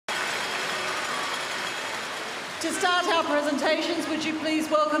To start our presentations, would you please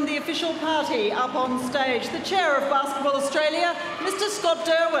welcome the official party up on stage. The Chair of Basketball Australia, Mr. Scott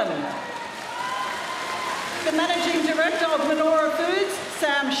Derwin. The Managing Director of Menorah Foods,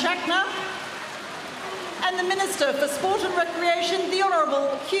 Sam Shackner. And the Minister for Sport and Recreation, the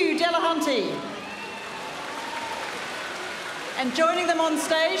Honourable Hugh Delahunty. And joining them on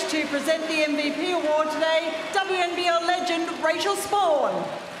stage to present the MVP award today, WNBL legend Rachael Sporn.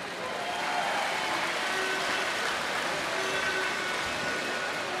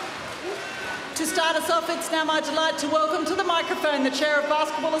 To start us off, it's now my delight to welcome to the microphone the Chair of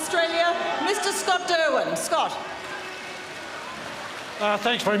Basketball Australia, Mr. Scott Derwin. Scott.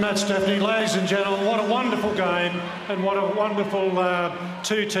 Thanks very much, Stephanie. Ladies and gentlemen, what a wonderful game and what a wonderful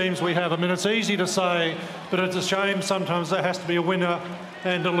two teams we have. I mean, it's easy to say, but it's a shame sometimes there has to be a winner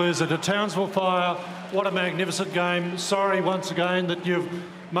and a loser. To Townsville Fire, what a magnificent game. Sorry once again that you've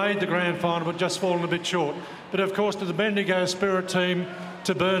made the grand final but just fallen a bit short. But of course to the Bendigo Spirit team,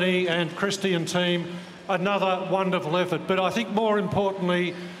 to Bernie and Kristi and team, another wonderful effort. But I think more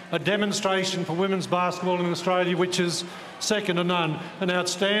importantly, a demonstration for women's basketball in Australia, which is second to none. An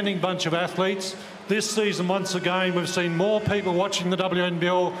outstanding bunch of athletes. This season, once again, we've seen more people watching the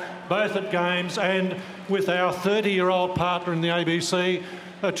WNBL, both at games and with our 30-year-old partner in the ABC,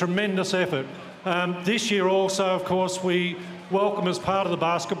 a tremendous effort. This year also, of course, we welcome as part of the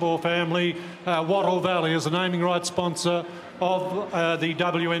basketball family, Wattle Valley as a naming rights sponsor of the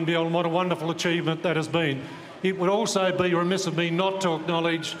WNBL, and what a wonderful achievement that has been. It would also be remiss of me not to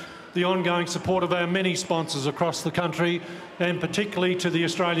acknowledge the ongoing support of our many sponsors across the country, and particularly to the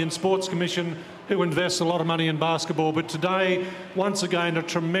Australian Sports Commission, who invests a lot of money in basketball. But today, once again, a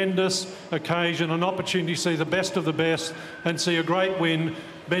tremendous occasion, an opportunity to see the best of the best and see a great win.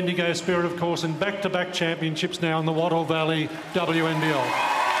 Bendigo Spirit, of course, in back-to-back championships now in the Wattle Valley WNBL.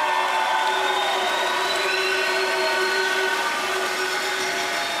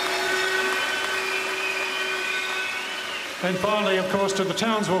 And finally, of course, to the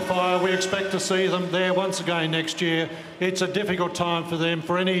Townsville Fire, we expect to see them there once again next year. It's a difficult time for them,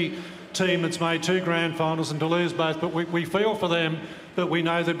 for any team that's made two grand finals and to lose both, but we feel for them, but we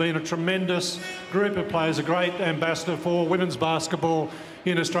know they've been a tremendous group of players, a great ambassador for women's basketball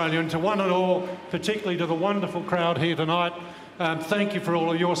in Australia. And to one and all, particularly to the wonderful crowd here tonight, thank you for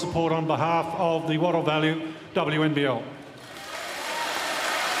all of your support on behalf of the Wattle Valley WNBL.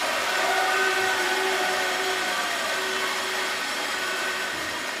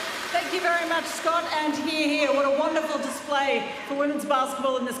 Scott, and here, what a wonderful display for women's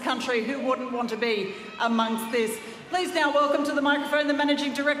basketball in this country. Who wouldn't want to be amongst this? Please now welcome to the microphone the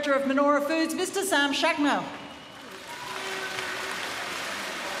Managing Director of Menorah Foods, Mr. Sam Shackner.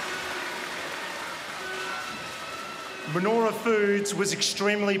 Menorah Foods was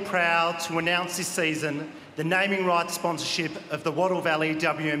extremely proud to announce this season the naming rights sponsorship of the Wattle Valley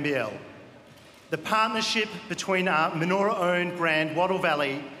WNBL. The partnership between our Menorah-owned brand Wattle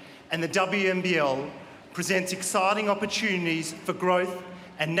Valley and the WNBL presents exciting opportunities for growth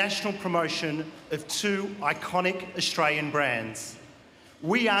and national promotion of two iconic Australian brands.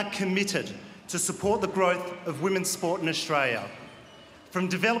 We are committed to support the growth of women's sport in Australia, from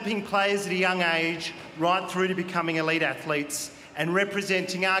developing players at a young age right through to becoming elite athletes and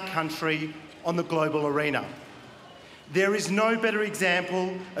representing our country on the global arena. There is no better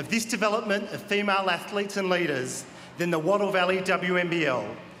example of this development of female athletes and leaders than the Wattle Valley WNBL,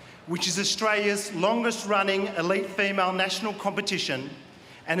 which is Australia's longest-running elite female national competition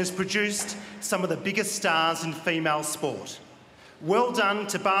and has produced some of the biggest stars in female sport. Well done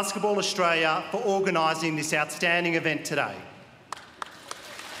to Basketball Australia for organising this outstanding event today.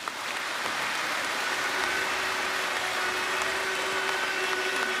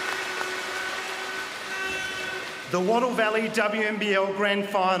 The Wattle Valley WNBL Grand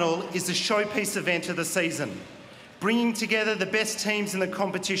Final is the showpiece event of the season, bringing together the best teams in the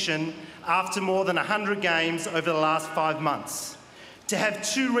competition after more than 100 games over the last 5 months. To have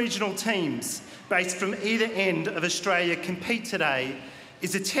two regional teams based from either end of Australia compete today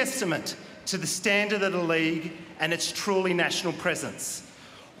is a testament to the standard of the league and its truly national presence.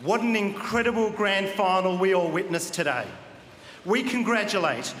 What an incredible grand final we all witnessed today. We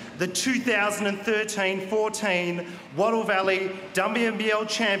congratulate the 2013-14 Wattle Valley WNBL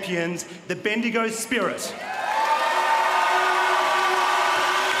champions, the Bendigo Spirit.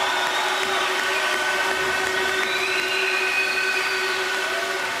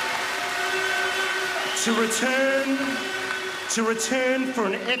 To return for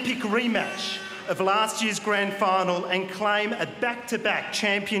an epic rematch of last year's grand final and claim a back-to-back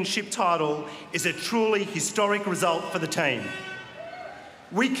championship title is a truly historic result for the team.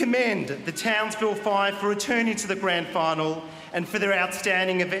 We commend the Townsville Fire for returning to the grand final and for their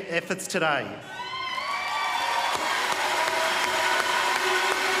outstanding efforts today.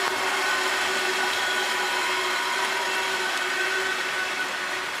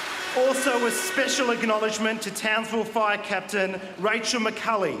 Also, a special acknowledgement to Townsville Fire captain Rachael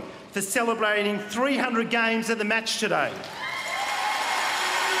McCully for celebrating 300 games at the match today.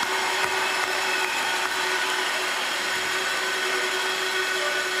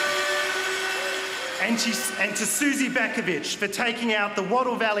 And to Susie Bakovich for taking out the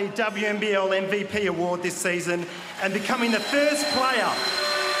Wattle Valley WNBL MVP award this season and becoming the first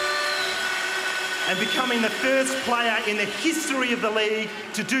player in the history of the league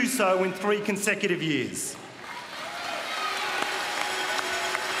to do so in 3 consecutive years.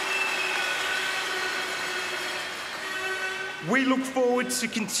 We look forward to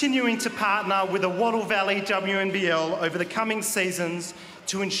continuing to partner with the Wattle Valley WNBL over the coming seasons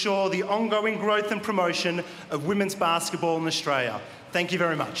to ensure the ongoing growth and promotion of women's basketball in Australia. Thank you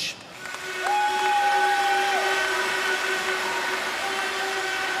very much.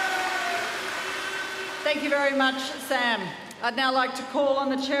 Thank you very much, Sam. I'd now like to call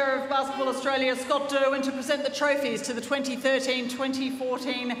on the Chair of Basketball Australia, Scott Derwin, to present the trophies to the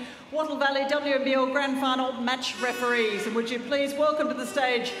 2013-2014 Wattle Valley WNBL Grand Final match referees. And would you please welcome to the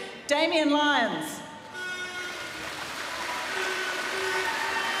stage Damien Lyons,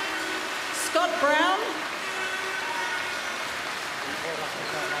 Scott Brown,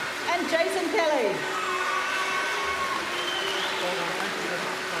 and Jason Kelly.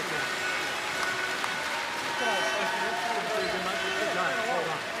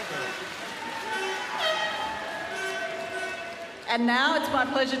 And now it's my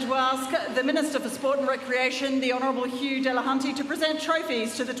pleasure to ask the Minister for Sport and Recreation, the Honourable Hugh Delahunty, to present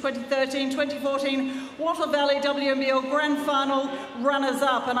trophies to the 2013-2014 Wattle Valley WNBL Grand Final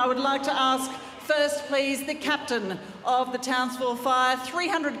runners-up. And I would like to ask first, please, the captain of the Townsville Fire.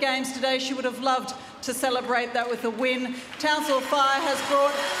 300 games today. She would have loved to celebrate that with a win. Townsville Fire has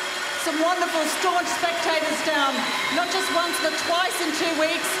brought some wonderful, staunch spectators down, not just once, but twice in 2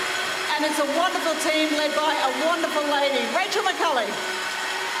 weeks. And it's a wonderful team led by a wonderful lady, Rachael McCully.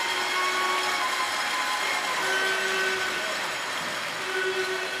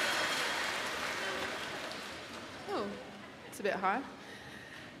 Oh, it's a bit high.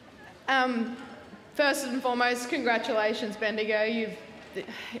 First and foremost, congratulations, Bendigo.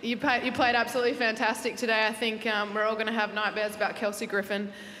 You played absolutely fantastic today. I think we're all going to have nightmares about Kelsey Griffin.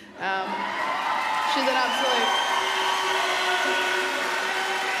 She's an absolute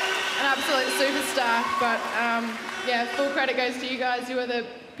superstar, but yeah, full credit goes to you guys. You were the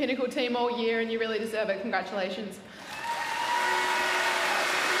pinnacle team all year and you really deserve it. Congratulations.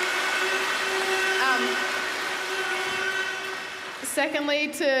 Secondly,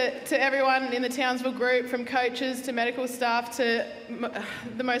 to everyone in the Townsville group, from coaches to medical staff to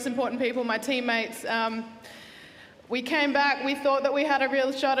the most important people, my teammates, we came back, we thought that we had a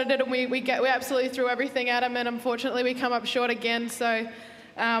real shot at it, and we absolutely threw everything at them, and unfortunately we come up short again. So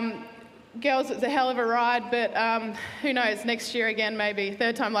girls, it's a hell of a ride, but who knows, next year again maybe,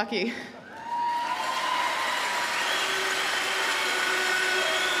 third time lucky.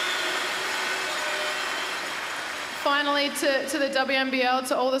 Finally, to the WNBL,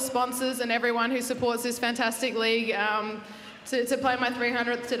 to all the sponsors and everyone who supports this fantastic league, to play my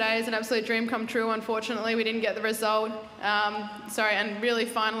 300th today is an absolute dream come true. Unfortunately, we didn't get the result. And really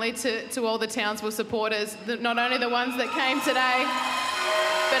finally to all the Townsville supporters, not only the ones that came today,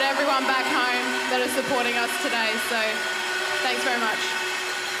 but everyone back home that is supporting us today. So thanks very much.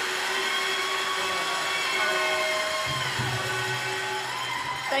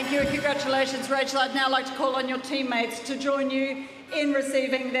 Thank you and congratulations, Rachel. I'd now like to call on your teammates to join you in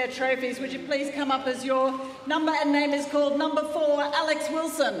receiving their trophies. Would you please come up as your number and name is called? Number 4, Alex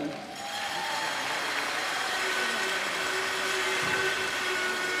Wilson.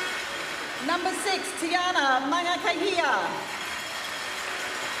 Number 6, Tiana Mangakahia.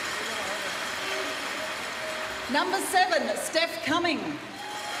 Number 7, Steph Cumming.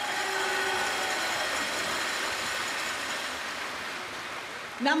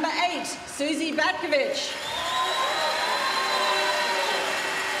 Number 8, Susie Batkovich.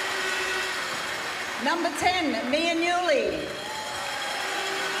 Number 10, Mia Newley.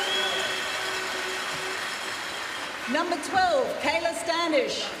 Number 12, Kayla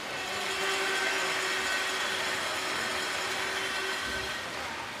Standish.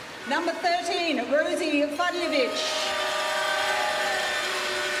 Number 13, Rosie Fadljevic.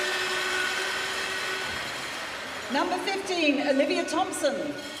 Number 15, Olivia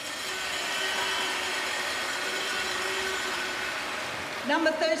Thompson.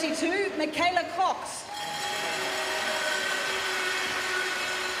 Number 32, Michaela Cox.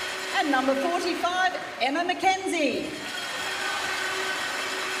 And number 45, Emma McKenzie.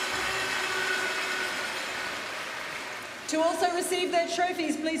 To also receive their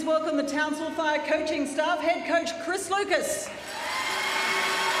trophies, please welcome the Townsville Fire coaching staff, head coach Chris Lucas.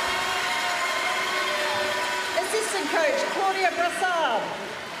 Assistant coach Claudia Brassard.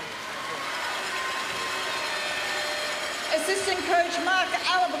 Assistant coach Mark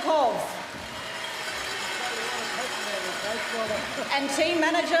Alabakov. And team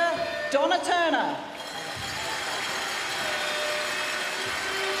manager Donna Turner.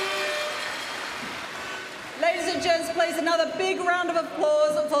 Ladies and gents, please another big round of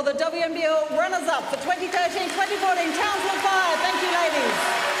applause for the WNBL runners-up for 2013-2014 Townsville Fire. Thank you, ladies.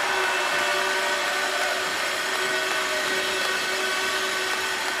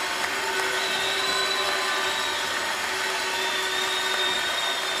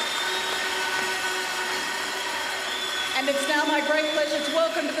 And it's now my great pleasure to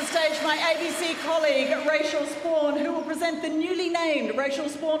welcome to the stage my ABC colleague, Rachael Sporn, who will present the newly named Rachael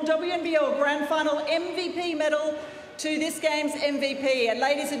Sporn WNBL Grand Final MVP medal to this game's MVP. And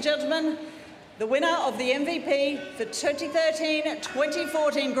ladies and gentlemen, the winner of the MVP for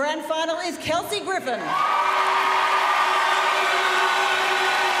 2013-2014 Grand Final is Kelsey Griffin.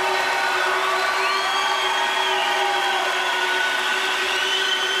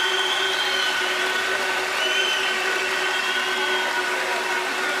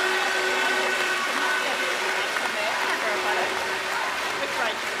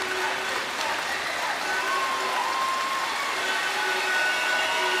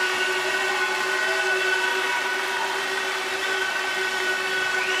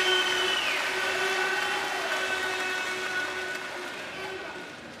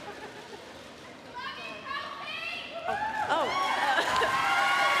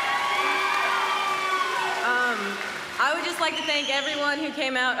 I would just like to thank everyone who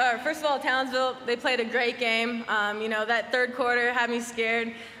came out. First of all, Townsville, they played a great game. You know, that third quarter had me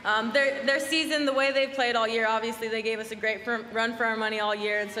scared. Their season, the way they played all year, obviously they gave us a great run for our money all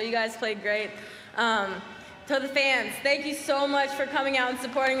year, and so you guys played great. To the fans, thank you so much for coming out and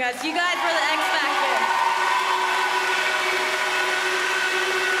supporting us. You guys were the X Factor.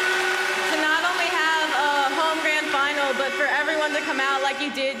 To not only have a home grand final, but for everyone to come out like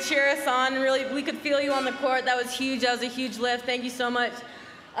you did, cheer us on, and really, we could feel you on the court. That was huge. That was a huge lift. Thank you so much.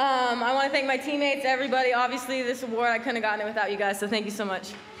 I want to thank my teammates, everybody. Obviously, this award, I couldn't have gotten it without you guys, so thank you so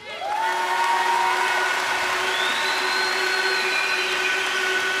much.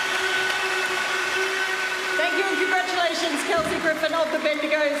 Thank you and congratulations, Kelsey Griffin of the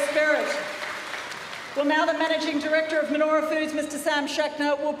Bendigo Spirit. Well, now the Managing Director of Menorah Foods, Mr. Sam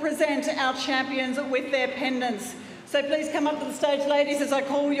Shackner, will present our champions with their pendants. So please come up to the stage, ladies, as I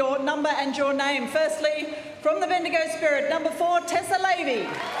call your number and your name. Firstly, from the Bendigo Spirit, number 4, Tessa Levy.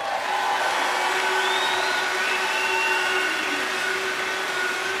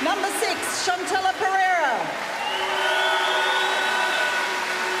 Number 6, Chantella Pereira.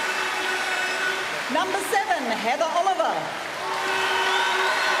 Number 7, Heather Oliver.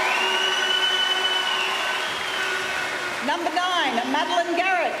 Number 9, Madeline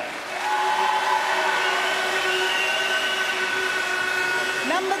Garrett.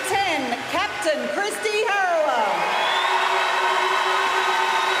 Number 10, Captain Kristi Harrower.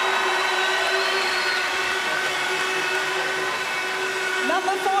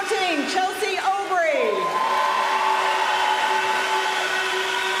 Number 14, Chelsea Aubrey.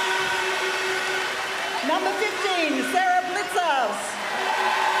 Number 15, Sarah Blitzers.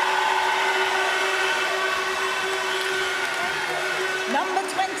 Number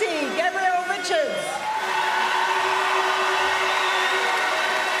 20, Gabrielle Richards.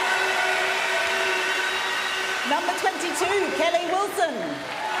 Number 22, Kelly Wilson.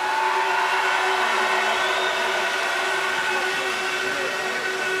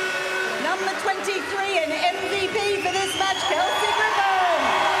 Number 23, an MVP for this match, Kelsey Griffin.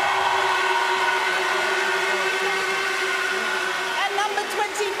 And number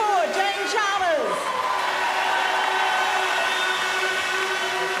 24, Jane Chalmers.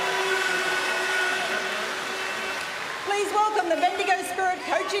 Please welcome the Bendigo Spirit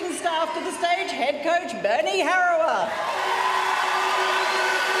coaching staff to the stage, head coach Bernie Harrower.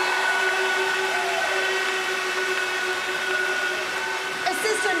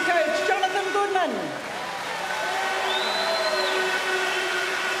 Assistant coach Jonathan Goodman.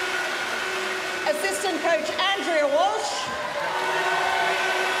 Assistant coach Andrea Walsh.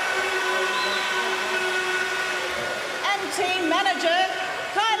 And team manager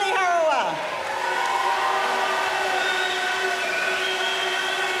Kylie Harrower.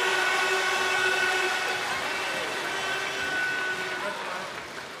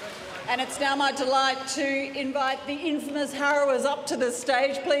 And it's now my delight to invite the infamous Harrowers up to the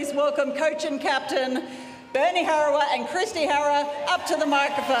stage. Please welcome coach and captain Bernie Harrower and Kristi Harrower up to the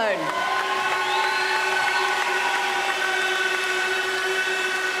microphone.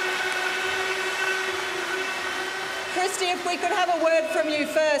 Kristi, if we could have a word from you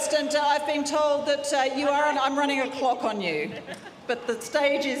first, and I've been told that I'm running a clock on you, but the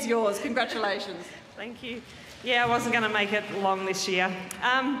stage is yours. Congratulations. Thank you. Yeah, I wasn't going to make it long this year.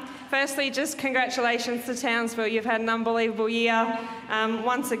 Firstly, just congratulations to Townsville. You've had an unbelievable year.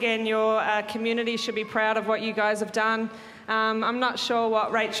 Once again, your community should be proud of what you guys have done. I'm not sure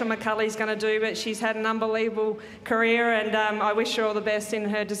what Rachael McCully's going to do, but she's had an unbelievable career, and I wish her all the best in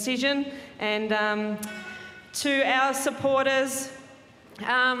her decision. And to our supporters,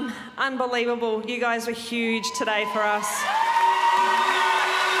 unbelievable. You guys were huge today for us.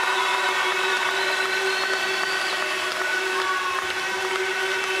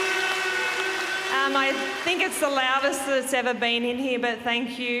 I think it's the loudest that it's ever been in here, but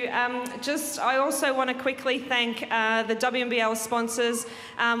thank you. I also want to quickly thank the WNBL sponsors.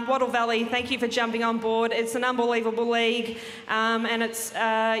 Wattle Valley, thank you for jumping on board. It's an unbelievable league, and it's,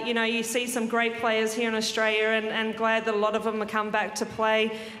 you see some great players here in Australia, and glad that a lot of them have come back to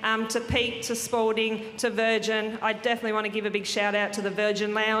play. To Peak, to Spalding, to Virgin. I definitely want to give a big shout out to the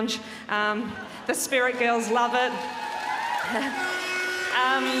Virgin Lounge. The Spirit girls love it.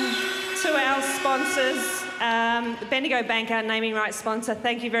 To our sponsors, Bendigo Bank, our naming rights sponsor,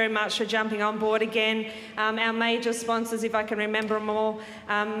 thank you very much for jumping on board again. Our major sponsors, if I can remember them all,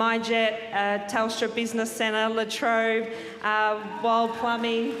 MyJet, Telstra Business Centre, Latrobe, Wild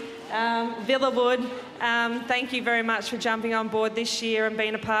Plumbing, Villawood, thank you very much for jumping on board this year and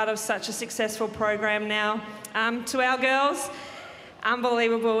being a part of such a successful program now. To our girls,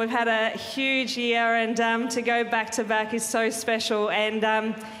 unbelievable. We've had a huge year, and to go back to back is so special. And,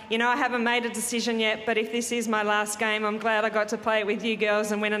 I haven't made a decision yet, but if this is my last game, I'm glad I got to play it with you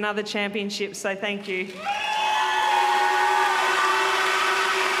girls and win another championship. So thank you.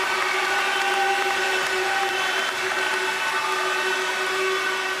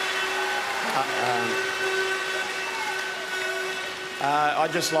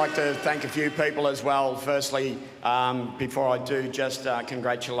 I'd just like to thank a few people as well. Firstly, before I do, just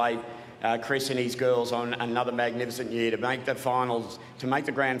congratulate Chris and his girls on another magnificent year. To make the finals, to make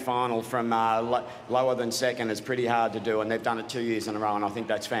the grand final from lower than second is pretty hard to do, and they've done it 2 years in a row, and I think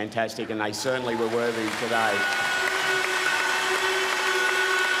that's fantastic, and they certainly were worthy today.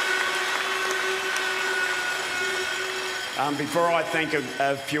 Before I thank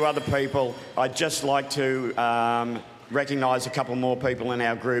a few other people, I'd just like to recognise a couple more people in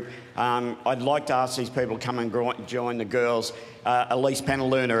our group. I'd like to ask these people to come and join the girls. Elise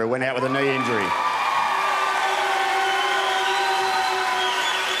Penaluna, who went out with a knee injury.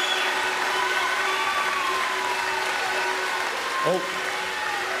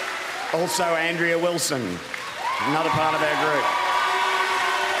 Also Andrea Wilson, another part of our group.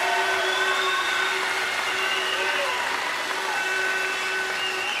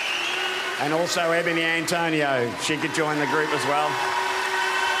 And also Ebony Antonio, she could join the group as well.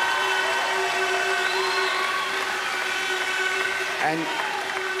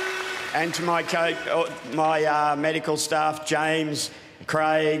 And to my coach, my medical staff, James,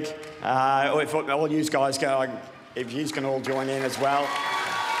 Craig, if all you guys go, if you can all join in as well.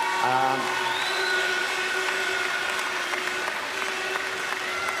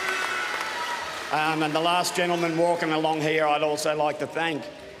 And the last gentleman walking along here, I'd also like to thank.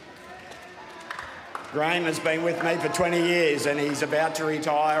 Graham has been with me for 20 years, and he's about to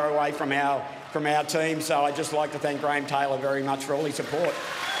retire away from our team, so I'd just like to thank Graham Taylor very much for all his support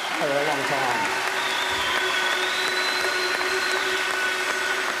over a long time.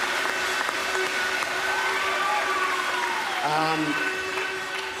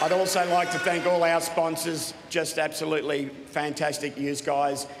 I'd also like to thank all our sponsors, just absolutely fantastic. You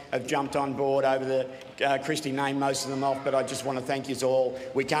guys have jumped on board over the... Kristi named most of them off, but I just want to thank you all.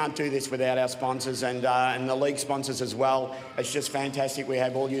 We can't do this without our sponsors and the league sponsors as well. It's just fantastic. We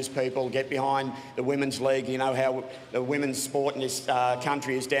have all you people get behind the women's league. You know how the women's sport in this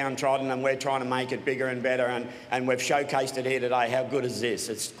country is downtrodden, and we're trying to make it bigger and better, and we've showcased it here today. How good is this?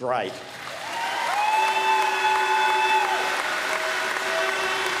 It's great.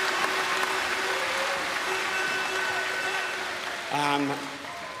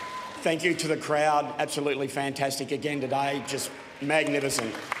 Thank you to the crowd. Absolutely fantastic again today. Just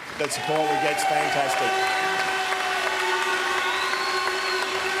magnificent. The support we get's fantastic.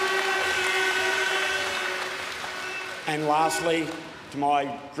 And lastly, to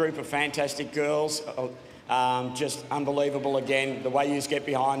my group of fantastic girls, Just unbelievable again, the way you get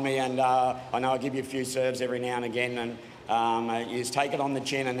behind me, and I know I give you a few serves every now and again, and you just take it on the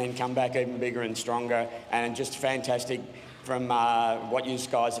chin and then come back even bigger and stronger, and just fantastic from what you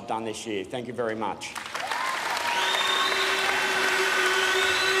guys have done this year. Thank you very much.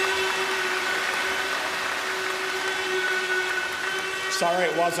 Sorry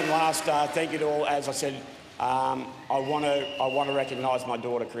it wasn't last. Thank you to all. As I said, I want to recognise my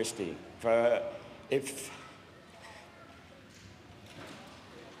daughter Kristi for if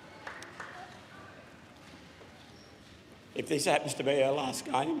this happens to be her last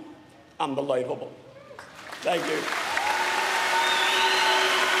game, unbelievable. Thank you.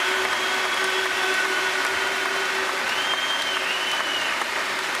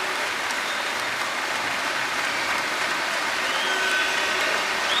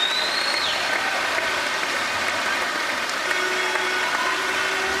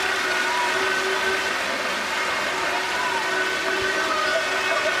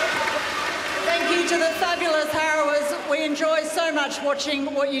 We enjoy so much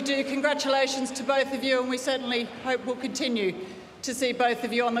watching what you do. Congratulations to both of you, and we certainly hope we'll continue to see both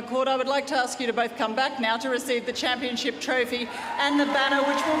of you on the court. I would like to ask you to both come back now to receive the championship trophy and the banner,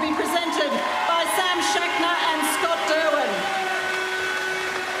 which will be presented by Sam Shackner and Scott Derwin.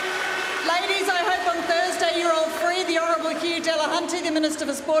 Ladies, I hope on Thursday you're all free. The Honourable Hugh Delahunty, the Minister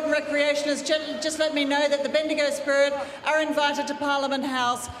for Sport and Recreation, has just let me know that the Bendigo Spirit are invited to Parliament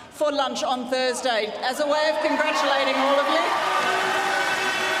House for lunch on Thursday as a way of congratulating all of you.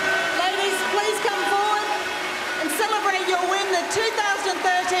 Ladies, please come forward and celebrate your win, the 2000